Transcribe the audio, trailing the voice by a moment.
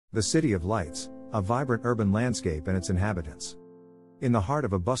The City of Lights, a vibrant urban landscape and its inhabitants. In the heart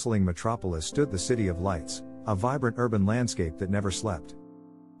of a bustling metropolis stood the City of Lights, a vibrant urban landscape that never slept.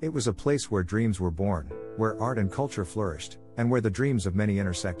 It was a place where dreams were born, where art and culture flourished, and where the dreams of many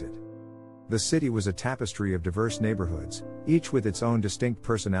intersected. The city was a tapestry of diverse neighborhoods, each with its own distinct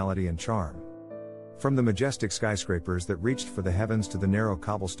personality and charm. From the majestic skyscrapers that reached for the heavens to the narrow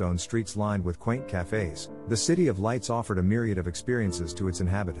cobblestone streets lined with quaint cafes, the City of Lights offered a myriad of experiences to its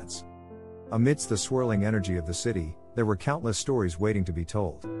inhabitants. Amidst the swirling energy of the city, there were countless stories waiting to be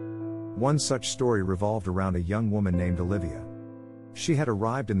told. One such story revolved around a young woman named Olivia. She had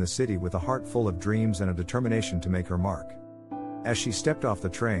arrived in the city with a heart full of dreams and a determination to make her mark. As she stepped off the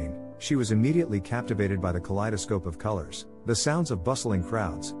train, she was immediately captivated by the kaleidoscope of colors, the sounds of bustling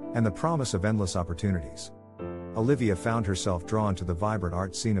crowds, and the promise of endless opportunities. Olivia found herself drawn to the vibrant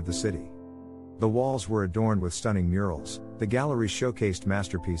art scene of the city. The walls were adorned with stunning murals, the galleries showcased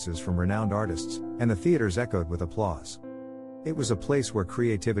masterpieces from renowned artists, and the theaters echoed with applause. It was a place where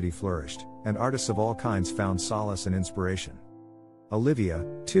creativity flourished, and artists of all kinds found solace and inspiration. Olivia,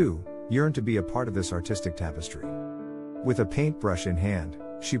 too, yearned to be a part of this artistic tapestry. With a paintbrush in hand,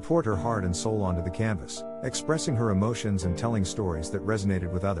 she poured her heart and soul onto the canvas, expressing her emotions and telling stories that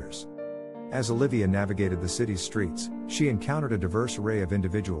resonated with others. As Olivia navigated the city's streets, she encountered a diverse array of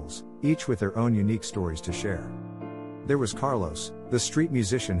individuals, each with their own unique stories to share. There was Carlos, the street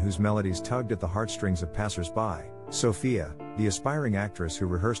musician whose melodies tugged at the heartstrings of passers-by, Sophia, the aspiring actress who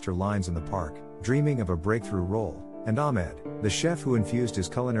rehearsed her lines in the park, dreaming of a breakthrough role, and Ahmed, the chef who infused his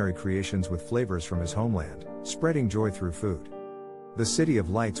culinary creations with flavors from his homeland, spreading joy through food. The City of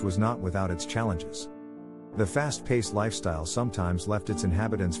Lights was not without its challenges. The fast-paced lifestyle sometimes left its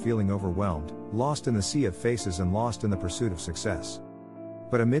inhabitants feeling overwhelmed, lost in the sea of faces and lost in the pursuit of success.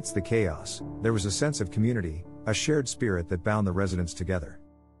 But amidst the chaos, there was a sense of community, a shared spirit that bound the residents together.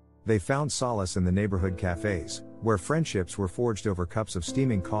 They found solace in the neighborhood cafes, where friendships were forged over cups of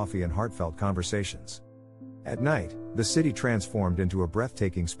steaming coffee and heartfelt conversations. At night, the city transformed into a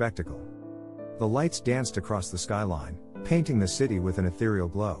breathtaking spectacle. The lights danced across the skyline, painting the city with an ethereal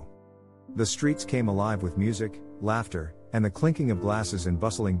glow. The streets came alive with music, laughter, and the clinking of glasses in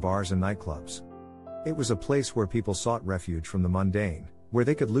bustling bars and nightclubs. It was a place where people sought refuge from the mundane, where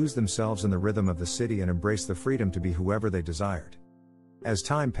they could lose themselves in the rhythm of the city and embrace the freedom to be whoever they desired. As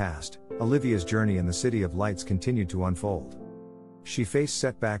time passed, Olivia's journey in the City of Lights continued to unfold. She faced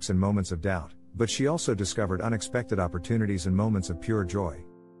setbacks and moments of doubt, but she also discovered unexpected opportunities and moments of pure joy.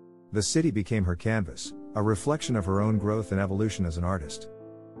 The city became her canvas, a reflection of her own growth and evolution as an artist.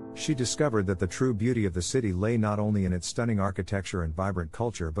 She discovered that the true beauty of the city lay not only in its stunning architecture and vibrant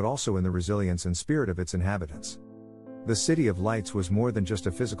culture but also in the resilience and spirit of its inhabitants. The City of Lights was more than just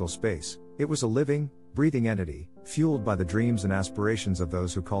a physical space, it was a living, breathing entity, fueled by the dreams and aspirations of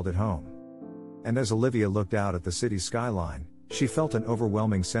those who called it home. And as Olivia looked out at the city's skyline, she felt an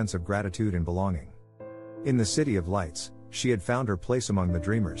overwhelming sense of gratitude and belonging. In the City of Lights, she had found her place among the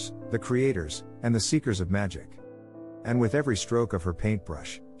dreamers, the creators, and the seekers of magic. And with every stroke of her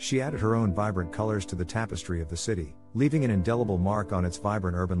paintbrush, she added her own vibrant colors to the tapestry of the city, leaving an indelible mark on its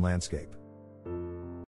vibrant urban landscape.